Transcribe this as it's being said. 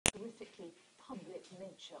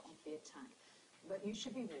nature of the attack. But you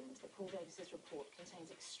should be warned that Paul Davies's report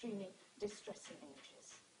contains extremely distressing images.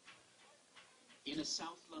 In a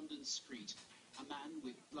South London street, a man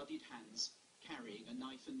with bloodied hands, carrying a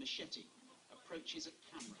knife and machete, approaches a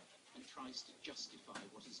camera and tries to justify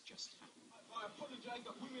what has just happened. I apologise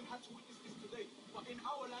that women had to witness this today, but in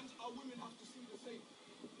our land, our women have to see the same.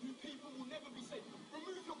 You people will never be safe.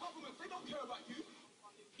 Remove your government, they don't care about you.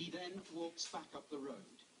 He then walks back up the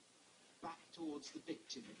road, back towards the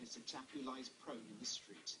victim of this attack who lies prone in the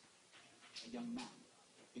street. A young man,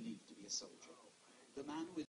 believed to be a soldier. The man with